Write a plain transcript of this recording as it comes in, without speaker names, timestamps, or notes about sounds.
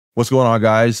What's going on,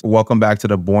 guys? Welcome back to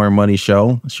the Boring Money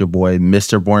Show. It's your boy,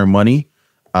 Mr. Boring Money.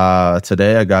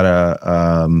 Today, I got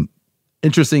a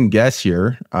interesting guest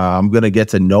here. I'm going to get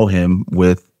to know him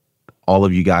with all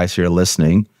of you guys here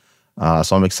listening.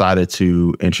 So I'm excited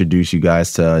to introduce you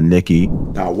guys to Nikki.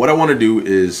 Now, what I want to do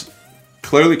is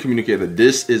clearly communicate that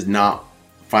this is not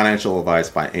financial advice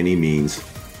by any means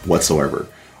whatsoever.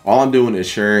 All I'm doing is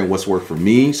sharing what's worked for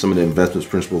me, some of the investment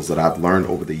principles that I've learned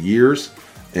over the years,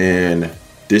 and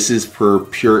this is for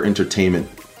pure entertainment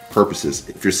purposes.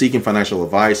 If you're seeking financial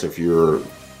advice, if you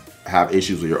have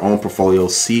issues with your own portfolio,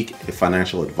 seek a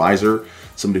financial advisor,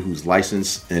 somebody who's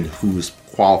licensed and who's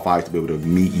qualified to be able to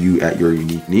meet you at your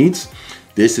unique needs.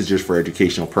 This is just for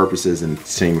educational purposes and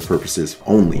entertainment purposes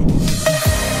only.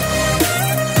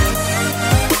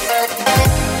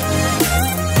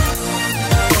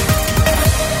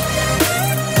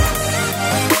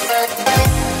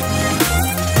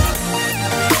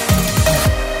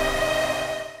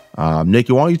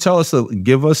 Nikki, why don't you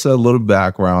give us a little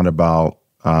background about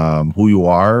who you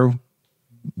are,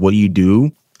 what you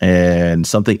do, and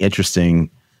something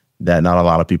interesting that not a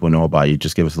lot of people know about you.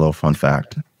 Just give us a little fun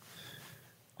fact.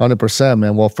 100%,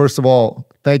 man. Well, first of all,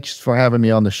 thanks for having me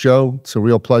on the show. It's a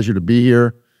real pleasure to be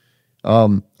here.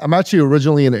 I'm actually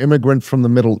originally an immigrant from the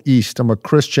Middle East. I'm a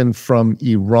Christian from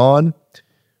Iran.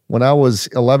 When I was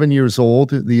 11 years old,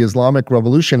 the Islamic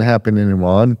Revolution happened in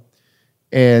Iran.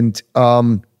 And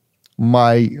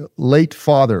my late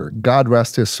father, God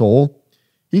rest his soul,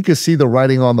 he could see the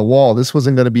writing on the wall. This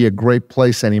wasn't going to be a great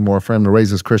place anymore for him to raise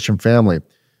his Christian family.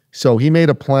 So he made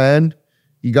a plan.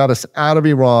 He got us out of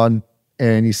Iran,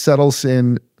 and he settles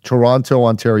in Toronto,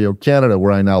 Ontario, Canada,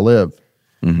 where I now live.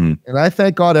 Mm-hmm. And I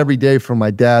thank God every day for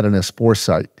my dad and his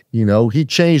foresight. You know, he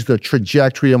changed the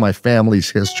trajectory of my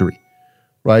family's history,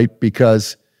 right?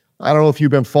 Because I don't know if you've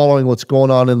been following what's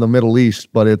going on in the Middle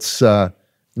East, but it's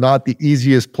not the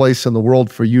easiest place in the world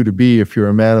for you to be if you're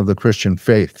a man of the Christian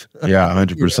faith. Yeah,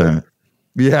 100%.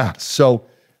 Yeah. So,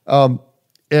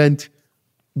 and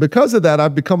because of that,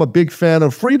 I've become a big fan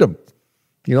of freedom.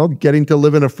 You know, getting to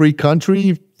live in a free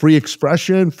country, free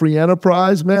expression, free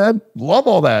enterprise, man. Love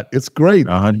all that. It's great.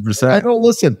 100%. I know,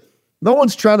 listen, no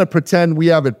one's trying to pretend we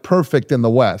have it perfect in the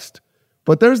West,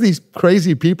 but there's these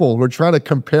crazy people who are trying to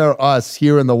compare us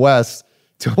here in the West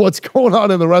to what's going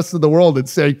on in the rest of the world and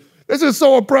say, this is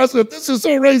so oppressive. This is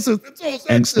so racist. It's so sexist.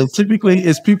 And so typically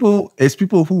it's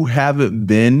people who haven't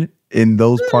been in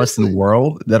those parts of the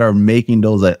world that are making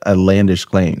those outlandish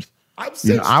claims.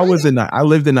 I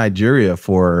lived in Nigeria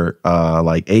for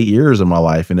like 8 years of my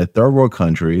life in a third world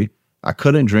country. I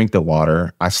couldn't drink the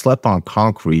water. I slept on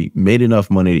concrete, made enough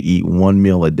money to eat one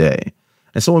meal a day.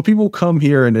 And so when people come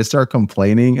here and they start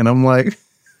complaining, and I'm like,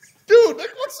 dude, like,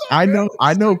 what's up?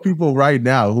 I know people right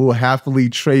now who will happily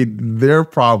trade their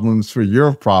problems for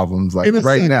your problems, like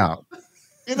right now.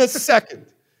 In a second.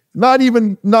 Not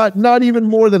even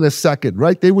more than a second,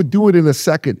 right? They would do it in a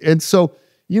second. And so,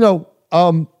 you know,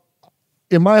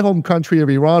 in my home country of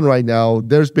Iran right now,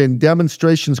 there's been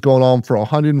demonstrations going on for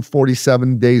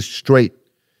 147 days straight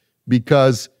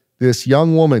because this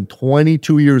young woman,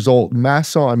 22 years old,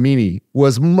 Mahsa Amini,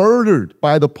 was murdered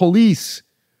by the police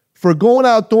for going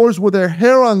outdoors with her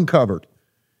hair uncovered.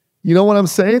 You know what I'm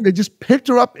saying? They just picked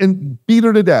her up and beat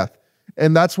her to death.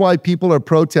 And that's why people are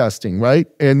protesting, right?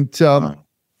 And,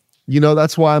 you know,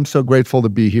 that's why I'm so grateful to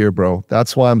be here, bro.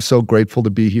 That's why I'm so grateful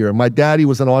to be here. My daddy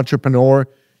was an entrepreneur.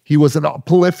 He was an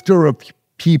uplifter of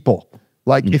people.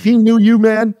 Like, if he knew you,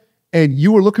 man, and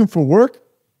you were looking for work,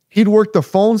 he'd work the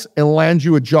phones and land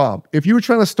you a job. If you were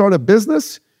trying to start a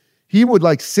business, he would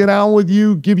like sit down with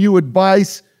you, give you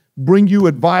advice, bring you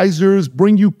advisors,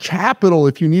 bring you capital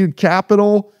if you needed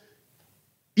capital.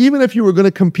 Even if you were going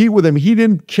to compete with him, he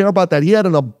didn't care about that. He had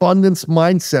an abundance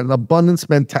mindset, an abundance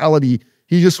mentality.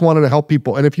 He just wanted to help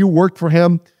people. And if you worked for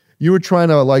him, you were trying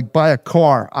to like buy a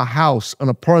car, a house, an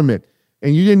apartment,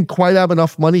 and you didn't quite have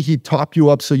enough money, he'd top you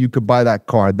up so you could buy that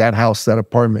car, that house, that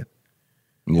apartment.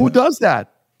 Yeah. Who does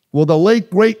that? Well, the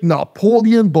late, great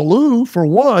Napoleon Ballou, for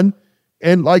one.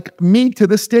 And like me, to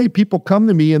this day, people come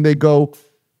to me and they go,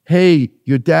 hey,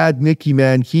 your dad, Nikki,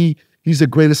 man, he's the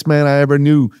greatest man I ever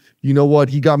knew. You know what?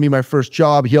 He got me my first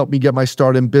job. He helped me get my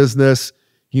start in business.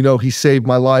 You know, he saved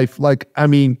my life. Like, I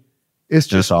mean, it's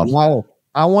just, awesome. Wow.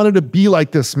 I wanted to be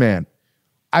like this man.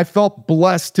 I felt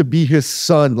blessed to be his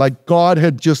son. Like God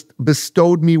had just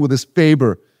bestowed me with his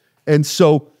favor. And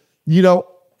so, you know,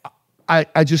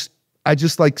 I just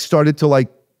like started to like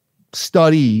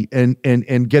study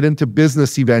and get into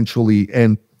business eventually.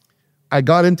 And I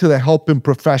got into the helping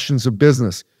professions of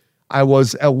business. I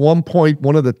was at one point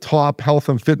one of the top health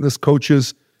and fitness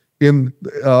coaches in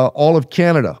all of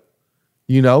Canada.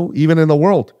 even in the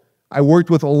world. I worked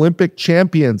with Olympic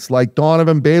champions like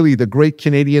Donovan Bailey, the great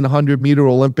Canadian 100-meter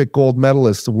Olympic gold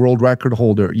medalist, the world record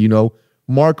holder.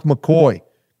 Mark McCoy,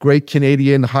 great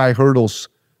Canadian high hurdles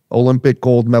Olympic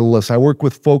gold medalist. I work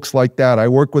with folks like that. I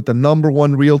work with the number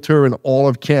one realtor in all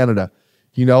of Canada.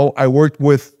 I worked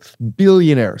with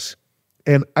billionaires,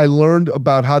 and I learned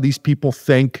about how these people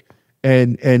think.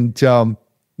 And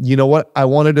you know what? I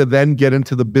wanted to then get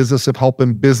into the business of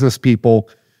helping business people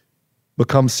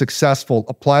become successful,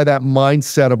 apply that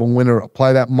mindset of a winner,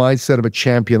 apply that mindset of a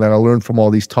champion that I learned from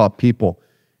all these top people.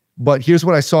 But here's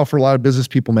what I saw for a lot of business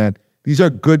people, man. These are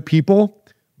good people.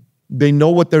 They know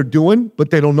what they're doing, but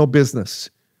they don't know business.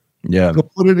 Yeah. To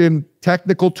put it in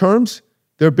technical terms,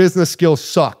 their business skills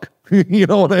suck. You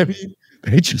know what I mean?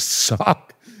 They just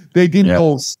suck. They didn't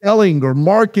know selling or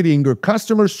marketing or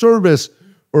customer service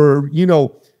or,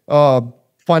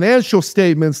 financial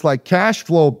statements like cash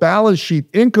flow, balance sheet,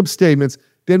 income statements.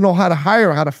 They know how to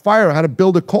hire, how to fire, how to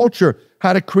build a culture,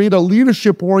 how to create a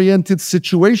leadership-oriented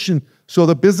situation so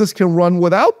the business can run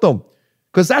without them.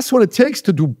 Because that's what it takes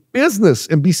to do business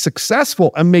and be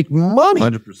successful and make money.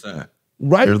 100%.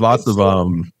 Right? There's lots of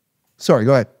Sorry,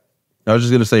 go ahead. I was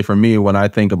just gonna say, for me, when I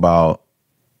think about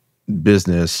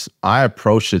business, I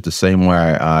approach it the same way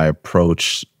I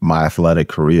approach my athletic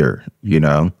career.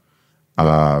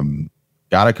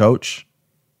 Got a coach,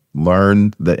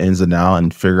 learn the ins and outs,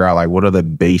 and figure out what are the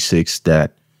basics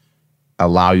that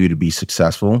allow you to be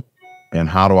successful, and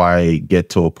how do I get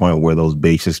to a point where those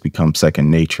basics become second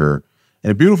nature.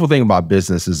 And the beautiful thing about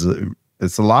business is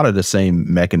it's a lot of the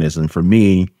same mechanism. For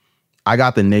me, I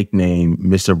got the nickname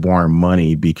Mr. Boring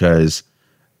Money because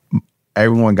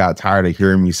everyone got tired of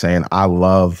hearing me saying I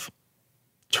love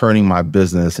turning my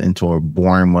business into a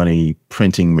boring money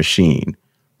printing machine,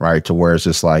 right? To where it's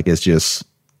just it's just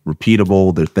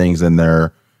repeatable. There are things in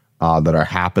there that are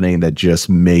happening that just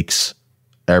makes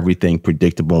everything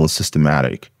predictable and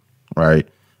systematic, right?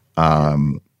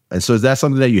 And so is that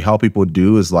something that you help people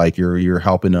do? Is you're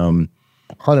helping them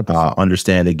 100%.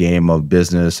 Understand the game of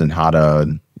business and how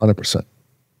to 100%.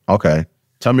 Okay.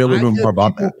 Tell me a little bit more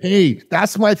about that. Paid.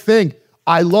 That's my thing.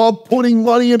 I love putting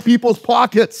money in people's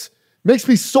pockets. Makes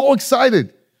me so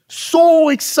excited. So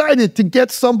excited to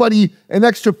get somebody an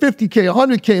extra $50K,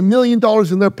 $100K, $1 million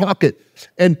in their pocket.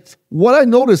 And what I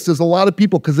noticed is a lot of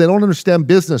people, because they don't understand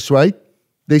business, right?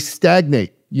 They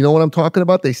stagnate. You know what I'm talking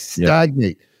about? They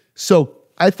stagnate. Yeah. So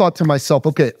I thought to myself,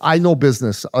 okay, I know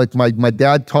business. My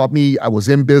dad taught me. I was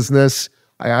in business.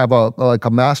 I have a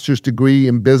master's degree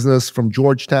in business from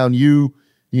Georgetown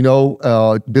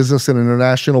business and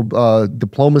international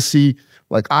diplomacy.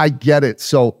 I get it.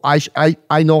 So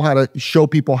I know how to show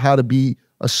people how to be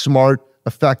a smart,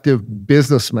 effective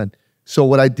businessman. So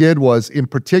what I did was, in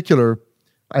particular,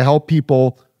 I help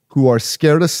people who are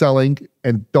scared of selling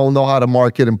and don't know how to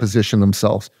market and position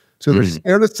themselves. So they're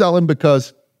scared of selling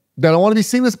because they don't want to be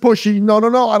seen as pushy. No,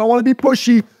 I don't want to be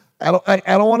pushy. I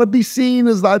don't want to be seen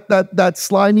as that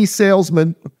slimy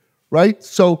salesman, right?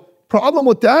 So problem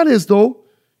with that is, though,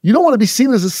 you don't want to be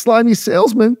seen as a slimy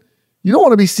salesman. You don't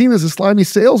want to be seen as a slimy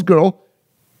sales girl.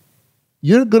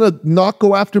 You're going to not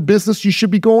go after business you should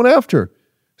be going after.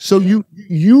 So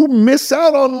you miss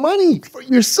out on money for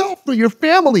yourself, for your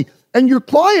family, and your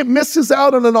client misses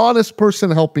out on an honest person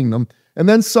helping them. And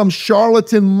then some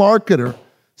charlatan marketer,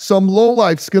 some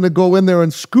lowlife's going to go in there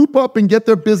and scoop up and get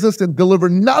their business and deliver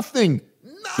nothing.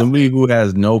 Somebody who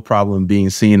has no problem being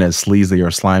seen as sleazy or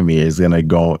slimy is going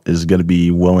to be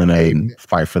willing to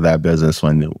fight for that business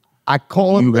when I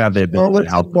call them the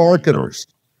charlatan marketers.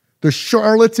 The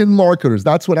charlatan marketers.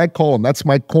 That's what I call them. That's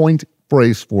my coined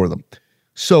phrase for them.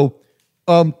 So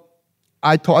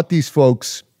I taught these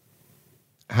folks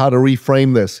how to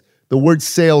reframe this. The word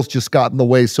sales just got in the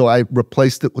way, so I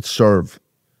replaced it with serve.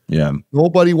 Yeah.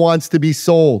 Nobody wants to be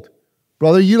sold.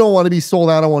 Brother, you don't want to be sold.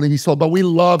 I don't want to be sold, but we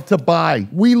love to buy.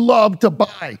 We love to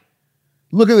buy.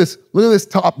 Look at this. Look at this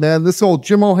top, man. This old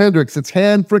Jimi Hendrix. It's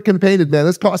hand freaking painted, man.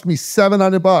 This cost me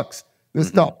 $700.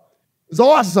 This top. It's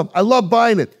awesome. I love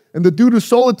buying it. And the dude who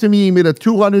sold it to me, he made a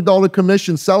 $200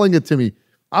 commission selling it to me.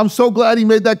 I'm so glad he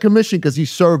made that commission because he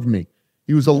served me.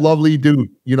 He was a lovely dude.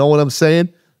 You know what I'm saying?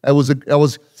 I was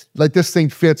like, this thing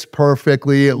fits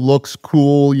perfectly. It looks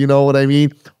cool. You know what I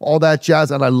mean? All that jazz.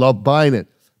 And I love buying it.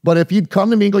 But if you'd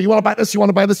come to me and go, you want to buy this? You want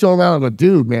to buy this? You want to buy that? I go,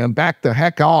 dude, man, back the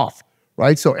heck off.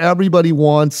 Right? So everybody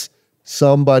wants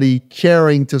somebody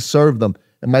caring to serve them.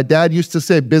 And my dad used to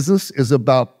say, business is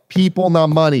about people, not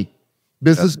money.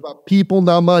 Business is about people,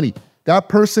 not money. That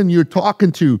person you're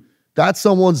talking to, that's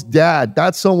someone's dad,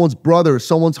 that's someone's brother,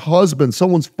 someone's husband,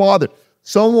 someone's father,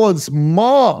 someone's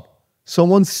mom,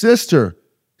 someone's sister,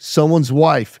 someone's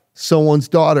wife, someone's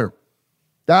daughter.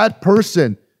 That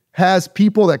person has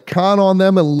people that count on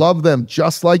them and love them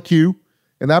just like you.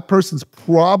 And that person's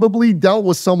probably dealt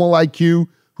with someone like you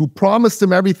who promised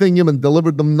them everything and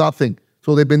delivered them nothing.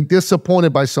 So they've been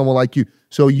disappointed by someone like you.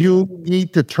 So you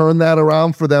need to turn that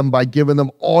around for them by giving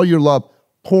them all your love,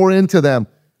 pour into them.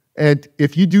 And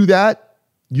if you do that,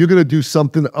 you're going to do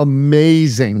something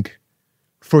amazing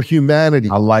for humanity.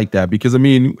 I like that because, I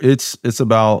mean, it's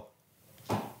about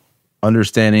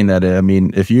understanding that, I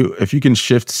mean, if you can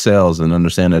shift sales and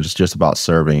understand that it's just about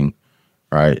serving,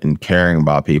 right, and caring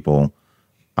about people,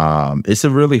 it's a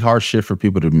really hard shift for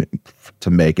people to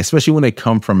make, especially when they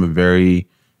come from a very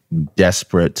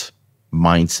desperate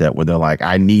mindset where they're like,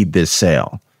 I need this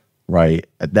sale, right?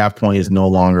 At that point, it's no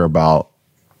longer about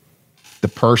the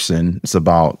person. It's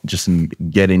about just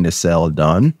getting the sale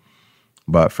done.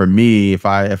 But for me, if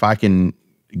I can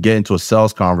get into a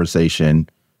sales conversation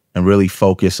and really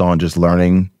focus on just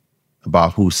learning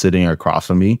about who's sitting across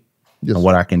from me and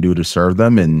what I can do to serve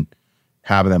them and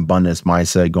having an abundance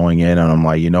mindset going in, and I'm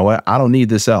like, you know what? I don't need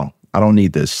this sale. I don't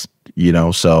need this,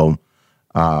 so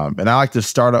and I like to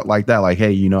start up like that, like,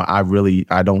 hey,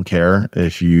 I don't care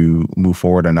if you move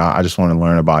forward or not. I just want to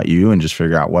learn about you and just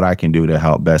figure out what I can do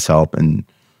to best help and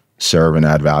serve and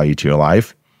add value to your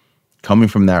life. Coming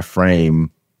from that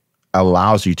frame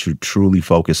allows you to truly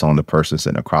focus on the person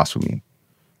sitting across from you.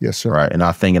 Yes, sir. Right. And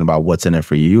not thinking about what's in it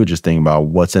for you, just thinking about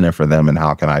what's in it for them and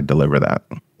how can I deliver that.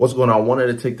 What's going on? I wanted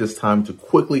to take this time to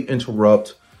quickly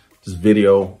interrupt this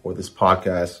video or this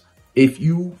podcast. If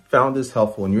you found this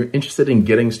helpful and you're interested in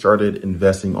getting started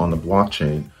investing on the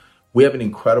blockchain, we have an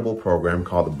incredible program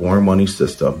called the Boring Money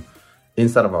System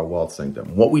inside of our Wealth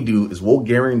Sanctum. What we do is we'll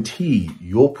guarantee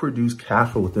you'll produce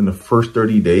cash flow within the first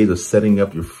 30 days of setting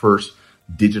up your first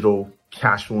digital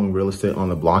cash flowing real estate on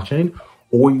the blockchain,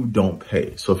 or you don't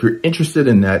pay. So if you're interested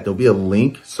in that, there'll be a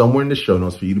link somewhere in the show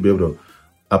notes for you to be able to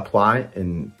apply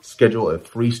and schedule a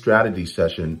free strategy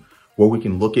session where we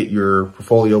can look at your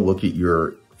portfolio, look at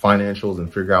your financials,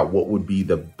 and figure out what would be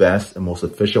the best and most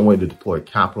efficient way to deploy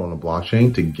capital on the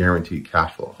blockchain to guarantee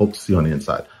cash flow. Hope to see you on the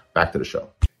inside. Back to the show.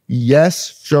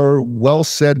 Yes, sir. Well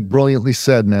said. Brilliantly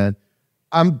said, man.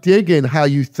 I'm digging how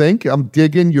you think. I'm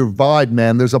digging your vibe,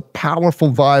 man. There's a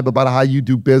powerful vibe about how you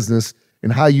do business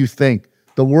and how you think.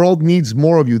 The world needs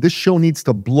more of you. This show needs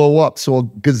to blow up so a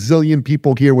gazillion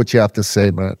people hear what you have to say,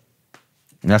 man.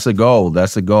 That's a goal.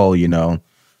 That's a goal,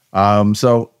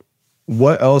 So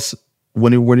what else,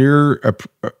 when you're,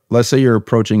 let's say you're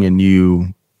approaching a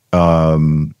new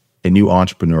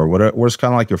entrepreneur, what's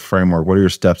kind of like your framework? What are your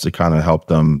steps to kind of help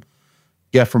them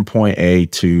get from point A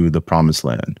to the promised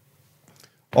land?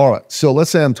 All right. So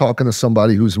let's say I'm talking to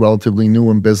somebody who's relatively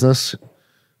new in business.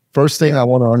 First thing I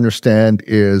want to understand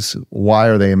is, why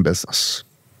are they in business?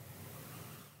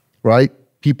 Right?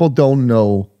 People don't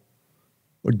know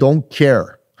or don't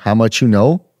care how much you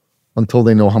know until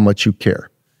they know how much you care.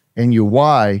 And your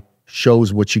why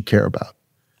shows what you care about.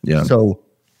 Yeah. So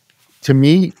to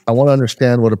me, I want to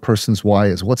understand what a person's why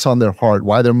is, what's on their heart,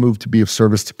 why they're moved to be of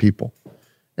service to people.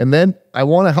 And then I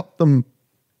want to help them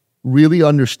really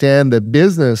understand that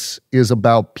business is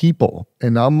about people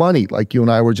and not money, like you and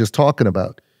I were just talking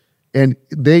about. And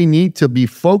they need to be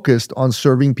focused on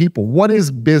serving people. What is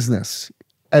business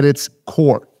at its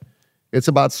core? It's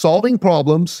about solving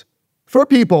problems for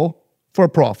people for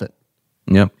profit.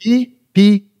 Yep.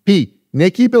 PPP.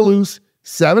 Nikki Billou's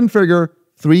 7-figure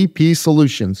 3P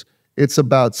solutions. It's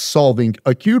about solving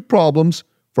acute problems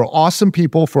for awesome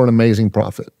people for an amazing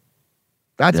profit.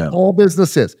 That's all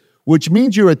business is, which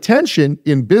means your attention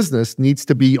in business needs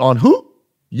to be on who?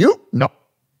 You? No.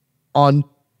 On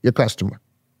your customer,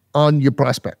 on your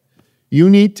prospect. You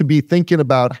need to be thinking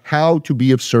about how to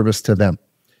be of service to them.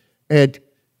 And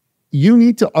you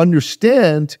need to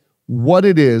understand what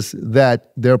it is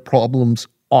that their problems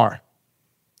are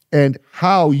and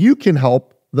how you can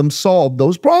help them solve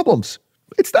those problems.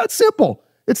 It's that simple.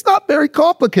 It's not very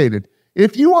complicated.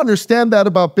 If you understand that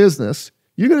about business,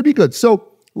 you're going to be good.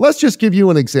 So let's just give you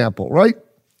an example, right?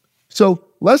 So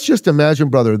let's just imagine,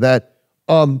 brother, that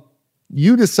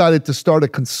you decided to start a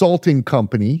consulting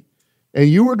company and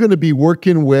you were going to be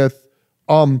working with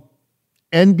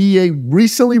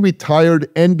recently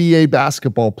retired NBA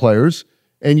basketball players.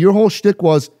 And your whole shtick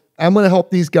was, I'm going to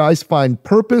help these guys find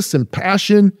purpose and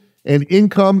passion and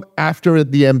income after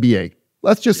the NBA.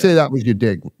 Let's just say that was your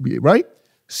dig, right?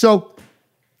 So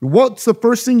what's the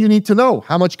first thing you need to know?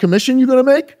 How much commission you're going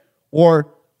to make?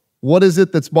 Or what is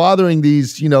it that's bothering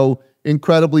these,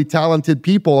 incredibly talented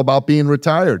people about being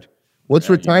retired? What's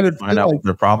retired? Find out what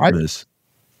their problem is.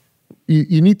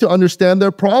 You need to understand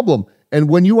their problem. And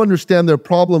when you understand their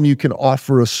problem, you can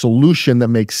offer a solution that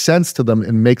makes sense to them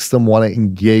and makes them want to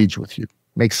engage with you.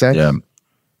 Make sense? Yeah.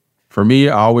 For me,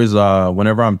 I always,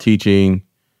 whenever I'm teaching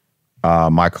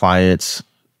my clients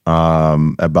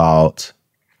about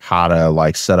how to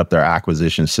like set up their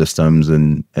acquisition systems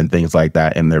and things like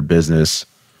that in their business,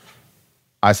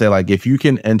 I say, like, if you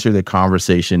can enter the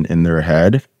conversation in their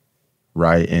head,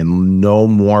 right, and know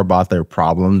more about their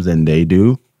problems than they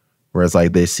do, whereas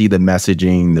like they see the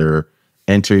messaging, they're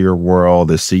enter your world,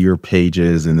 they see your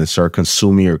pages, and they start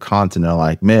consuming your content. They're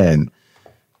like, man,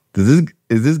 is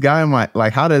this guy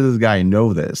how does this guy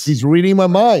know this? He's reading my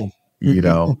mind. You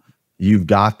know, you've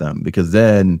got them, because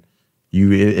then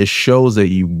it shows that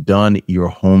you've done your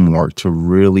homework to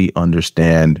really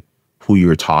understand who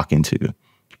you're talking to,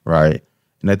 right?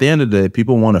 And at the end of the day,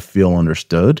 people want to feel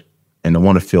understood and they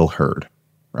want to feel heard,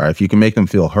 right? If you can make them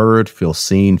feel heard, feel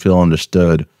seen, feel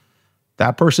understood,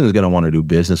 that person is going to want to do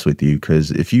business with you,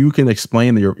 because if you can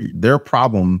explain their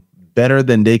problem better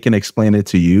than they can explain it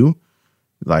to you,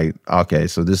 like, okay,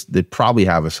 so they probably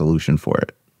have a solution for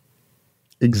it.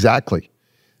 Exactly.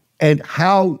 And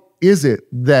how is it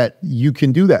that you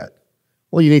can do that?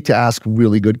 Well, you need to ask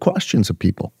really good questions of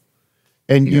people.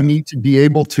 And you need to be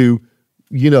able to,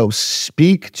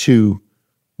 speak to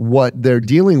what they're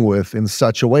dealing with in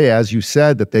such a way, as you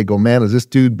said, that they go, man, has this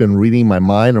dude been reading my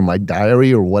mind or my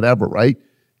diary or whatever, right?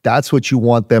 That's what you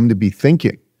want them to be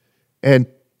thinking. And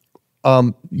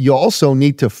you also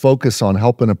need to focus on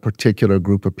helping a particular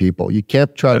group of people. You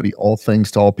can't try to be all things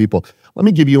to all people. Let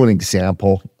me give you an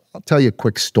example. I'll tell you a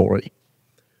quick story.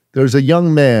 There's a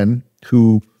young man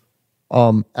who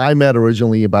I met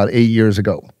originally about 8 years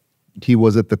ago. He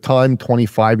was at the time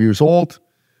 25 years old.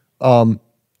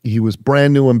 He was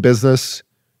brand new in business,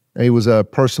 and he was a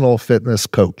personal fitness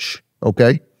coach,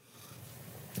 okay?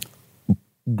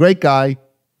 Great guy,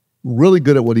 really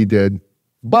good at what he did,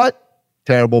 but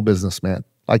terrible businessman.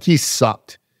 Like, he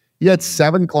sucked. He had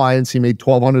 7 clients. He made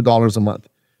 $1,200 a month.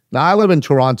 Now, I live in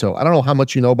Toronto. I don't know how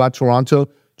much you know about Toronto.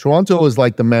 Toronto is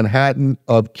like the Manhattan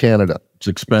of Canada. It's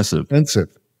expensive.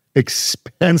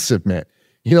 Expensive, man.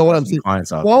 You know what I'm saying?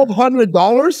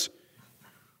 $1,200?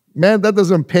 Man, that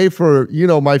doesn't pay for,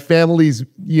 my family's,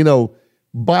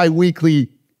 bi-weekly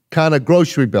kind of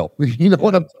grocery bill. You know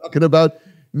what I'm talking about?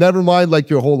 Never mind like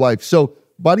your whole life. So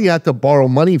Buddy had to borrow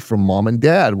money from mom and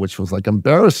dad, which was like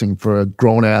embarrassing for a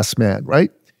grown-ass man, right?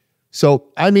 So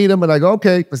I meet him and I go,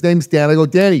 okay, his name's Dan. I go,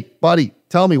 Danny, buddy,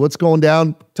 tell me what's going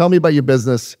down. Tell me about your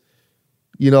business.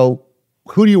 Who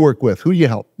do you work with? Who do you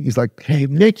help? He's like, hey,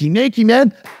 Nikki,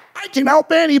 man, I can help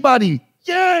anybody.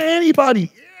 Yeah,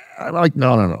 anybody. Yeah. I'm like,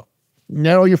 no.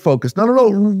 Narrow your focus.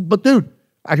 No. But dude,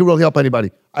 I can really help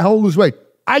anybody. I help lose weight.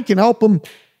 I can help them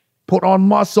put on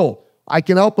muscle. I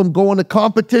can help them go into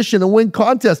competition and win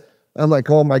contests. I'm like,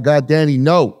 oh my God, Danny,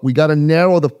 no, we got to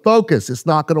narrow the focus. It's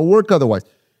not going to work otherwise.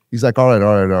 He's like, all right.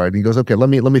 And he goes, okay, let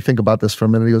me think about this for a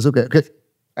minute. He goes, okay,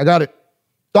 I got it.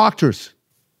 Doctors.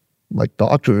 I'm like,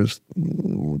 doctors?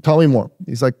 Tell me more.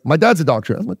 He's like, my dad's a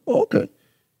doctor. I'm like, oh, okay.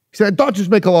 He said, doctors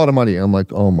make a lot of money. I'm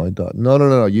like, oh my God.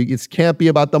 No. It can't be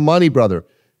about the money, brother.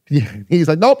 He's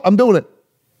like, nope, I'm doing it.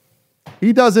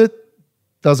 He does it.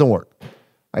 Doesn't work.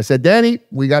 I said, Danny,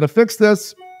 we got to fix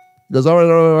this. He goes, all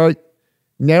right.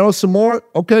 Narrow some more.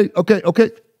 Okay.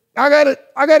 I got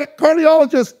it.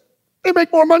 Cardiologist. They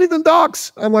make more money than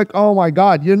docs. I'm like, oh my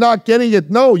God, you're not getting it.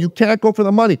 No, you can't go for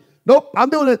the money. Nope, I'm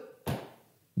doing it.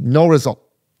 No result.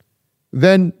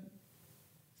 Then,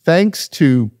 thanks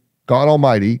to God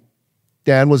Almighty,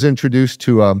 Dan was introduced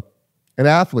to an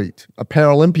athlete, a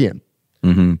Paralympian.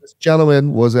 Mm-hmm. This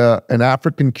gentleman was an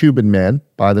African-Cuban man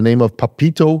by the name of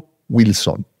Papito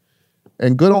Wilson.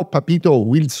 And good old Papito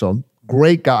Wilson,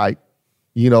 great guy,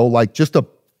 like just a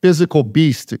physical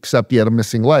beast, except he had a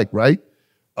missing leg, right?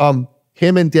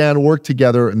 Him and Dan worked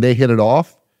together and they hit it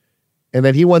off. And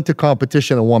then he went to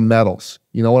competition and won medals.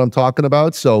 You know what I'm talking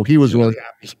about? So he was really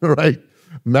happy, right?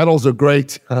 Medals are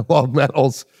great. I love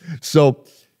medals. So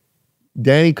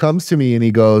Danny comes to me and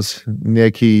he goes,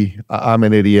 Nikki, I'm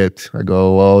an idiot. I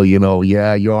go, well,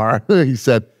 yeah, you are. He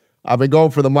said, I've been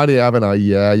going for the money, haven't I?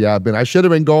 Yeah, I've been. I should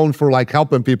have been going for like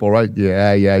helping people, right?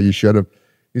 Yeah, you should have.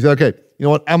 He said, okay, you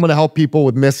know what? I'm going to help people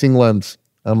with missing limbs.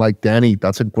 I'm like, Danny,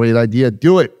 that's a great idea.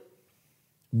 Do it.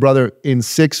 Brother, in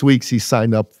 6 weeks, he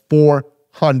signed up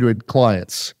 400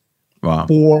 clients. Wow.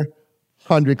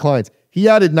 400 clients. He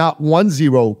added not 1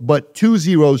 0, but 2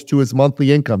 zeros to his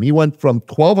monthly income. He went from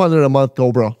 $1,200 a month to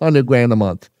over $100,000 a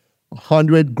month.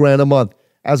 $100,000 a month.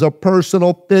 As a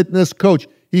personal fitness coach,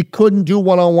 he couldn't do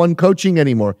one-on-one coaching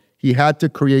anymore. He had to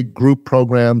create group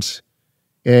programs.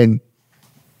 And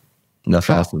that's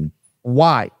awesome.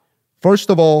 Why? First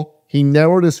of all, He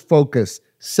narrowed his focus.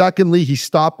 Secondly, he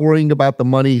stopped worrying about the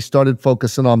money. He started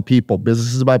focusing on people.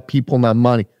 Business is about people, not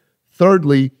money.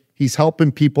 Thirdly, he's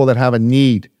helping people that have a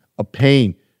need, a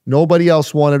pain. Nobody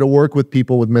else wanted to work with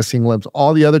people with missing limbs.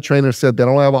 All the other trainers said they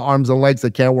don't have arms and legs, they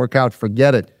can't work out.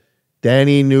 Forget it.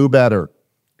 Danny knew better.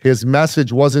 His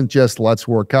message wasn't just let's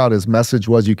work out. His message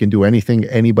was you can do anything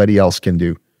anybody else can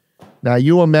do. Now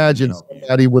you imagine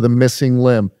somebody with a missing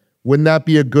limb. Wouldn't that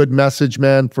be a good message,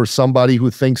 man, for somebody who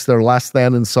thinks they're less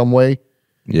than in some way?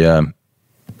 Yeah.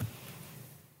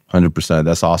 100%.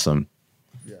 That's awesome.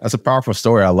 Yeah. That's a powerful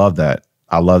story. I love that.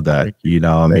 You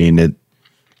know, I mean, it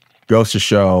goes to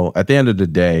show at the end of the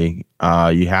day,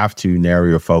 you have to narrow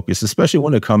your focus, especially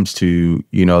when it comes to,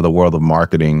 you know, the world of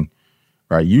marketing,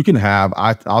 right? You can have,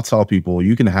 I'll tell people,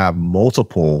 you can have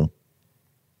multiple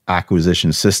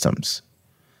acquisition systems,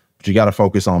 but you got to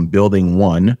focus on building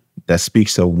one that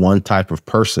speaks to one type of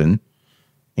person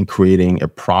and creating a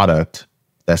product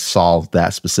that solves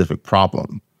that specific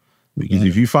problem. Because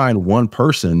if you find one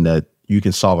person that you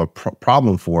can solve a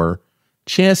problem for,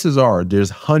 chances are there's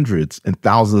hundreds and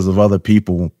thousands of other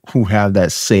people who have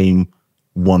that same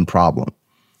one problem.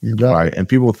 Right. And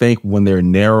people think when they're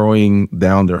narrowing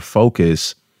down their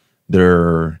focus,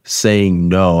 they're saying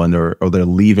no and they're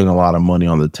leaving a lot of money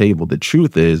on the table. The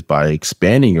truth is, by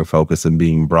expanding your focus and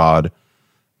being broad,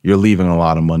 you're leaving a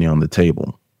lot of money on the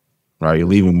table. Right. You're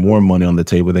leaving more money on the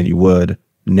table than you would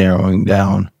narrowing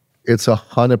down. It's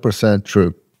 100%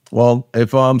 true. Well,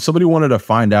 if somebody wanted to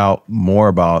find out more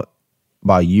about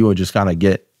you or just kind of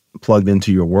get plugged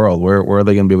into your world, where are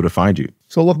they going to be able to find you?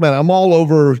 So look, man, I'm all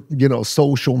over,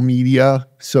 social media.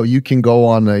 So you can go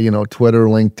on, Twitter,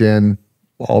 LinkedIn,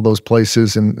 all those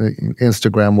places, and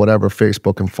Instagram, whatever,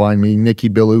 Facebook, and find me, Nikki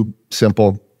Billu,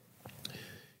 simple.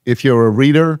 If you're a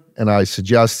reader, and I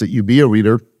suggest that you be a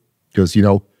reader, because,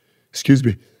 excuse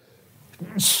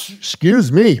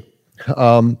me,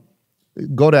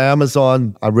 go to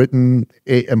Amazon. I've written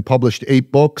and published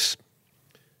 8 books.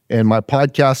 And my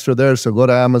podcasts are there, so go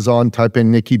to Amazon, type in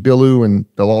Nikki Billu, and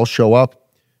they'll all show up.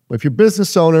 But if you're a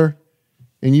business owner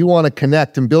and you want to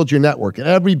connect and build your network, and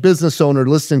every business owner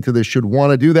listening to this should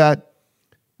want to do that,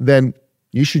 then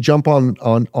you should jump on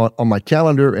my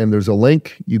calendar, and there's a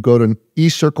link. You go to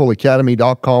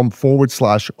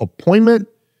ecircleacademy.com/appointment.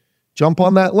 Jump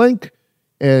on that link,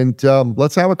 and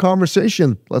let's have a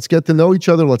conversation. Let's get to know each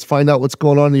other. Let's find out what's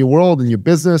going on in your world and your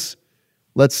business.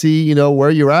 Let's see, where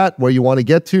you're at, where you want to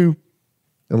get to,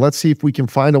 and let's see if we can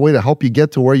find a way to help you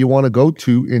get to where you want to go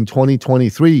to in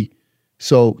 2023.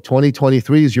 So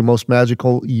 2023 is your most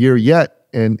magical year yet.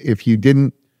 And if you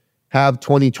didn't have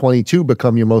 2022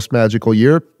 become your most magical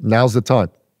year, now's the time.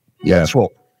 Yeah. Let's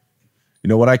roll.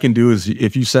 What I can do is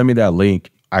if you send me that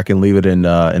link, I can leave it in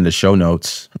the show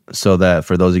notes so that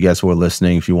for those of you guys who are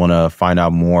listening, if you want to find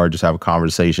out more, just have a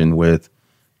conversation with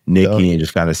Nikki and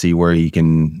just kind of see where he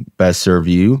can best serve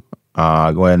you.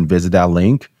 Go ahead and visit that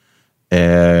link,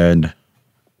 and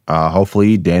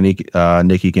hopefully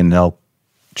Nikki can help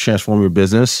transform your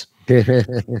business.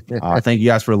 Thank you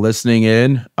guys for listening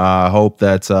in. I hope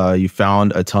that you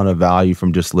found a ton of value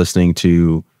from just listening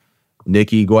to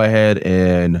Nikki. Go ahead,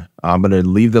 and I'm going to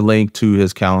leave the link to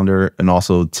his calendar and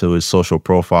also to his social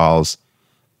profiles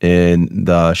in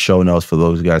the show notes for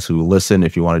those guys who listen.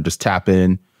 If you want to just tap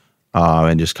in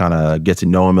and just kind of get to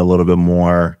know him a little bit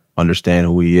more, understand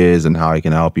who he is and how he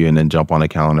can help you, and then jump on the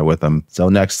calendar with him. So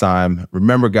next time,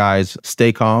 remember, guys,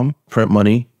 stay calm, print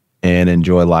money, and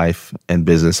enjoy life and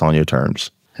business on your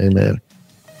terms. Amen.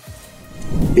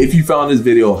 If you found this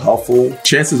video helpful,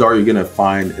 chances are you're going to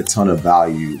find a ton of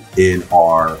value in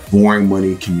our Boring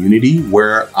Money community,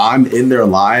 where I'm in there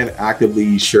live,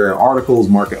 actively sharing articles,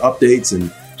 market updates,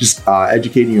 and just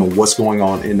educating you on what's going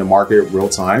on in the market real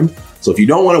time. So if you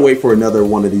don't want to wait for another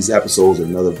one of these episodes or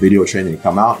another video training to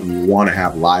come out, and you want to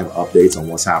have live updates on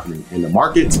what's happening in the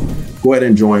market, go ahead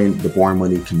and join the Boring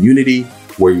Money community,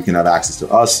 where you can have access to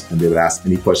us and be able to ask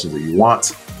any questions that you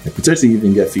want, and potentially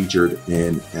even get featured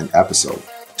in an episode.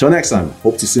 Till next time,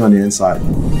 hope to see you on the inside.